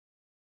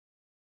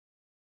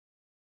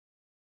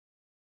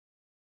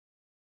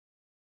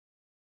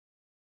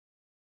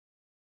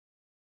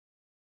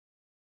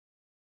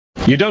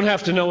You don't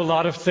have to know a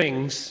lot of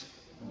things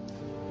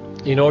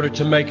in order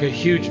to make a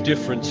huge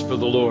difference for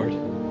the Lord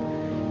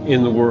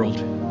in the world.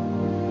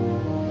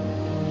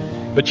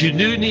 But you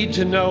do need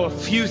to know a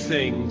few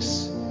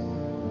things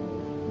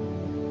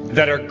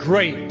that are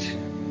great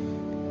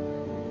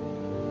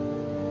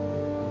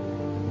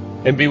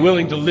and be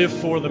willing to live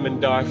for them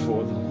and die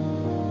for them.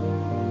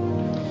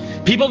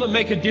 People that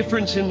make a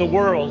difference in the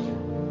world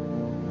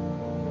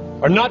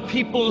are not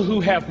people who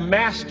have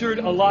mastered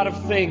a lot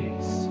of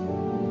things.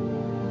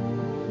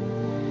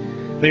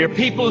 They are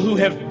people who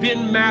have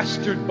been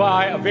mastered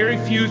by a very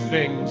few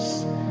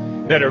things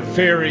that are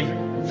very,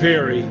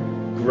 very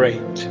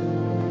great.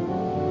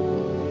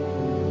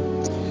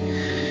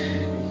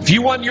 If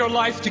you want your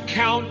life to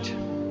count,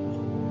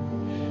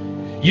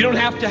 you don't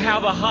have to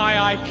have a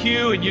high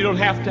IQ and you don't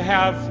have to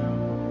have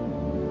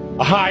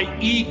a high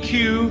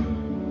EQ.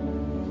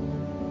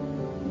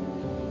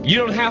 You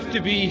don't have to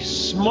be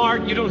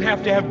smart. You don't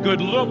have to have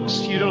good looks.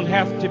 You don't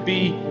have to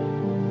be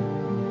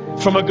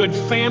from a good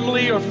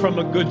family or from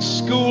a good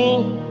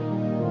school.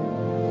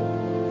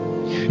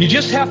 You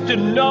just have to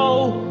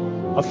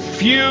know a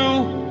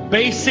few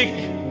basic,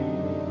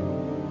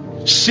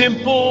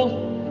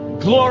 simple,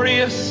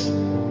 glorious,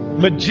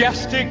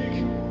 majestic,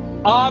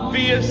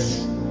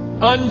 obvious,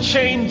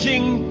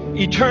 unchanging,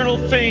 eternal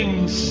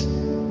things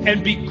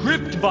and be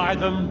gripped by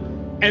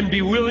them and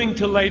be willing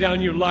to lay down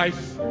your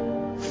life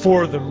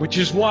for them, which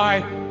is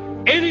why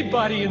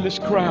anybody in this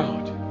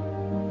crowd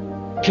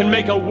can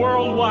make a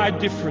worldwide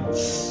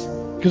difference,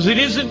 because it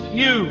isn't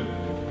you,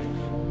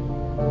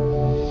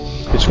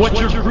 it's what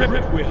you're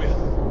gripped with.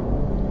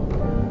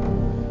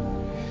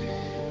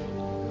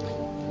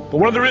 But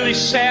one of the really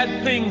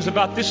sad things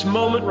about this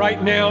moment right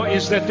now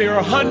is that there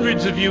are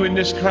hundreds of you in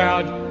this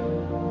crowd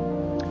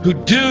who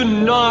do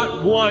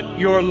not want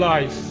your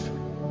life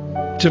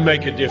to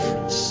make a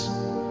difference.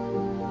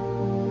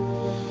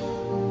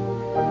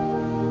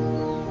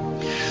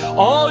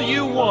 All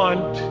you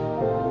want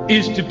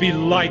is to be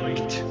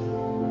liked.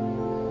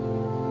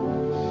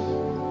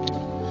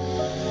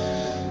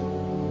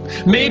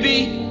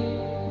 Maybe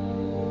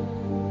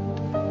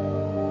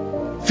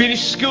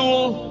finish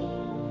school,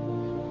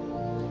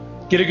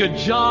 get a good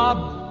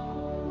job,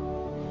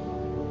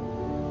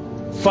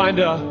 find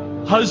a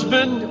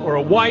husband or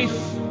a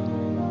wife,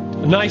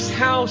 a nice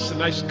house, a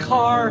nice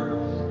car,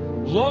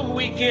 long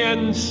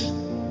weekends,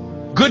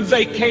 good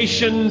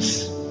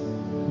vacations,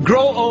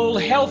 grow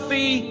old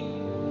healthy,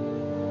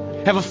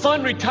 have a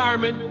fun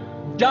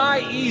retirement,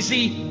 die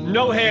easy,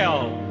 no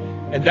hell.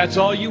 And that's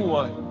all you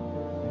want.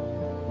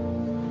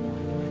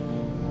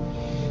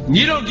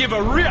 You don't give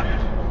a rip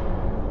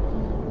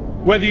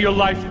whether your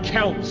life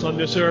counts on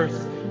this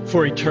earth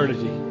for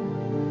eternity.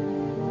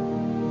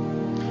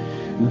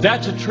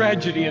 That's a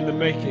tragedy in the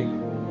making.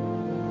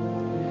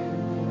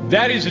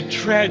 That is a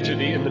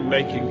tragedy in the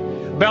making.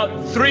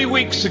 About 3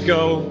 weeks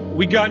ago,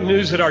 we got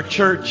news at our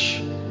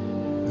church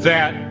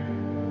that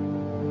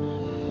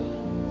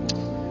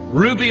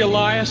Ruby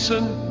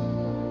Eliason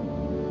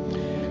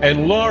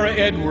and Laura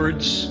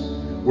Edwards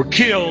were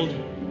killed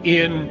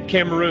in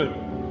Cameroon.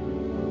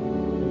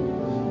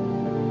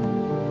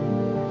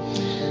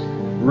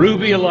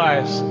 Ruby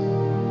Eliason,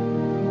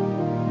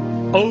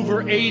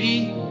 over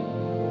 80,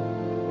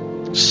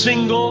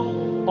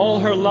 single all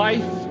her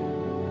life,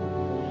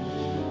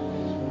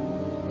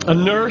 a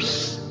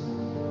nurse,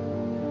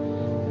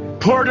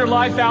 poured her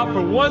life out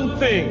for one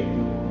thing: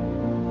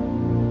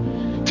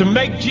 to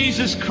make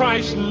Jesus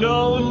Christ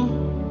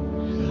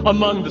known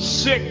among the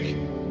sick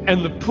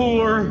and the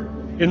poor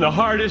in the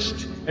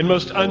hardest and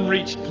most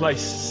unreached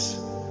places.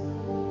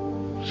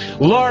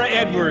 Laura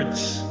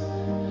Edwards,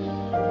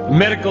 a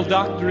medical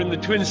doctor in the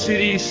Twin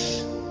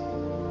Cities,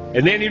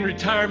 and then in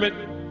retirement,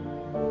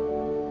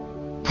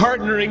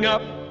 partnering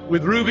up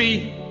with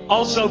Ruby,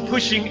 also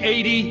pushing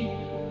 80,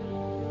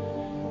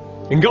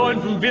 and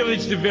going from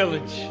village to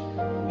village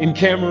in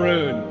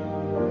Cameroon.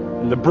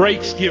 And the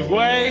brakes give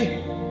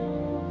way.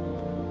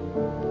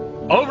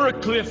 Over a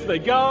cliff they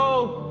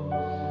go,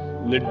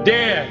 and they're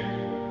dead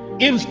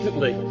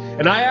instantly.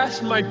 And I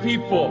asked my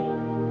people,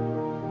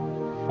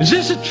 is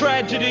this a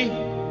tragedy?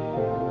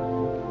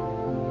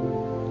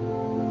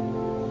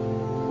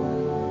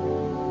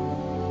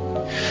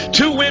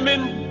 Two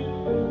women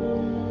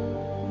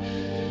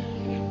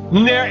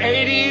in their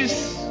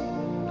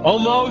 80s,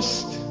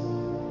 almost,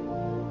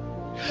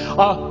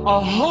 a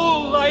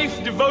whole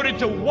life devoted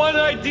to one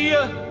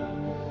idea: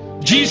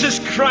 Jesus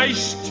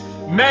Christ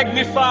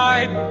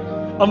magnified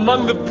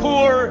among the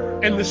poor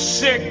and the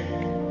sick,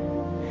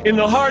 in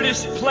the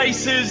hardest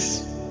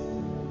places.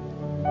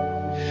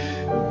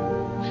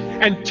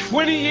 And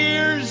 20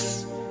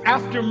 years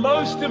after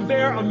most of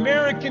their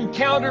American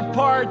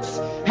counterparts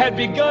had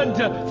begun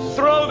to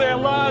throw their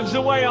lives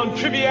away on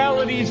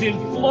trivialities in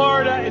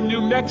Florida and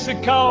New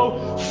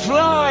Mexico,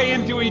 fly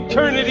into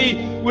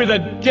eternity with a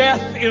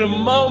death in a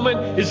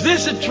moment. Is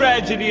this a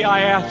tragedy?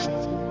 I asked.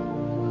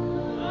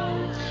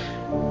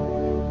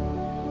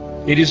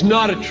 It is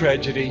not a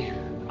tragedy.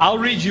 I'll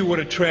read you what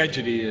a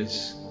tragedy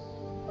is.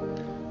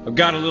 I've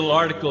got a little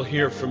article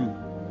here from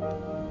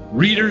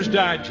Reader's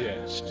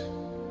Digest.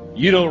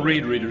 You don't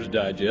read Reader's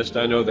Digest,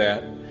 I know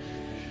that.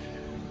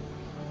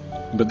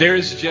 But there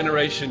is a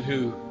generation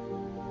who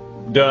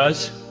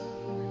does.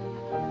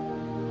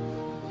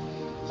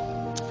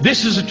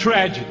 This is a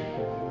tragedy.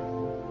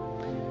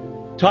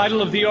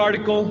 Title of the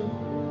article,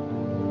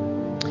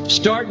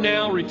 Start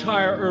Now,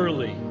 Retire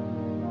Early.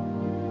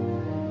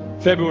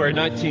 February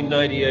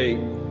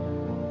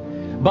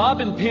 1998.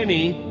 Bob and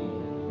Penny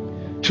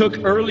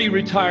took early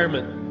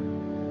retirement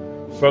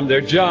from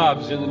their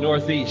jobs in the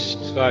Northeast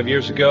 5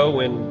 years ago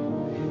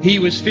when he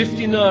was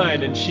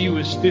 59 and she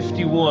was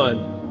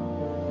 51.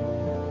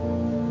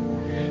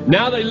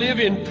 Now they live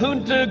in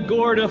Punta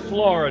Gorda,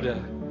 Florida,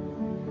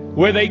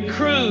 where they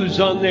cruise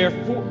on their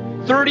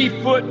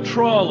 30-foot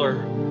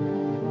trawler,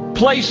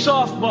 play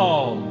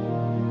softball,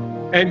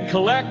 and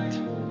collect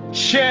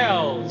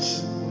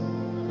shells.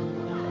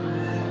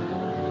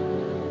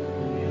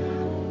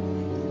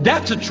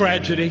 That's a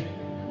tragedy.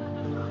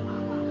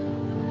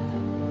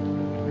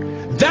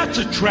 That's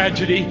a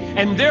tragedy.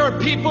 And there are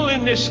people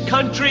in this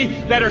country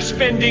that are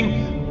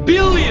spending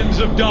billions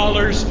of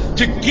dollars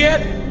to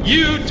get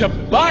you to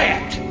buy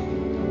it.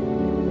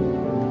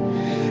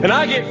 And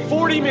I get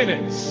 40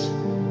 minutes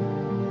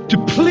to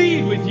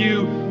plead with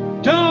you,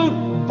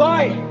 don't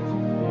buy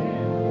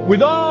it.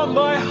 With all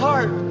my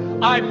heart,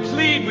 I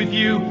plead with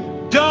you,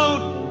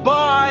 don't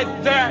buy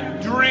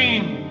that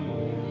dream.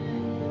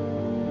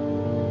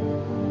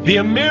 The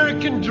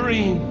American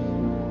dream.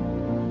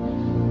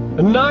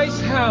 A nice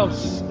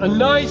house, a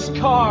nice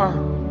car,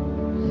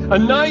 a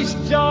nice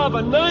job,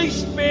 a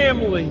nice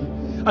family,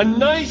 a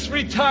nice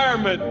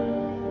retirement,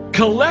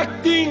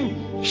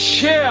 collecting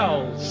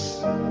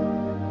shells.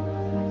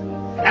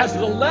 As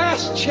the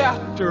last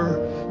chapter,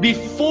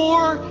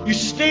 before you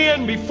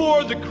stand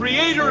before the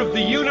Creator of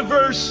the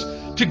universe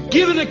to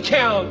give an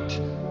account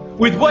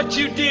with what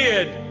you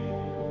did.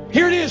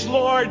 Here it is,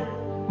 Lord,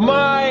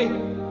 my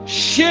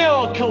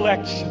shell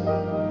collection.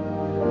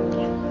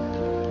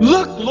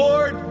 Look,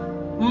 Lord,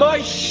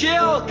 my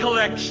shell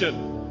collection.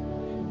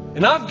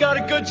 And I've got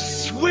a good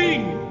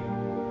swing.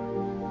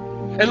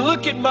 And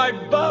look at my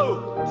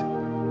boat.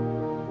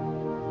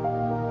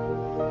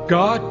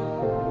 God,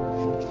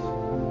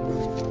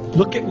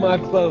 look at my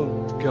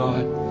boat,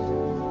 God.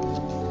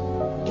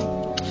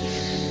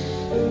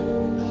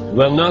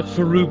 Well, not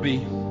for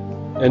Ruby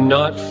and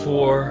not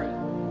for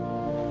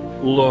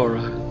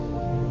Laura.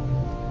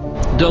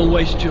 Don't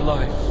waste your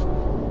life.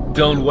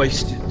 Don't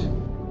waste it.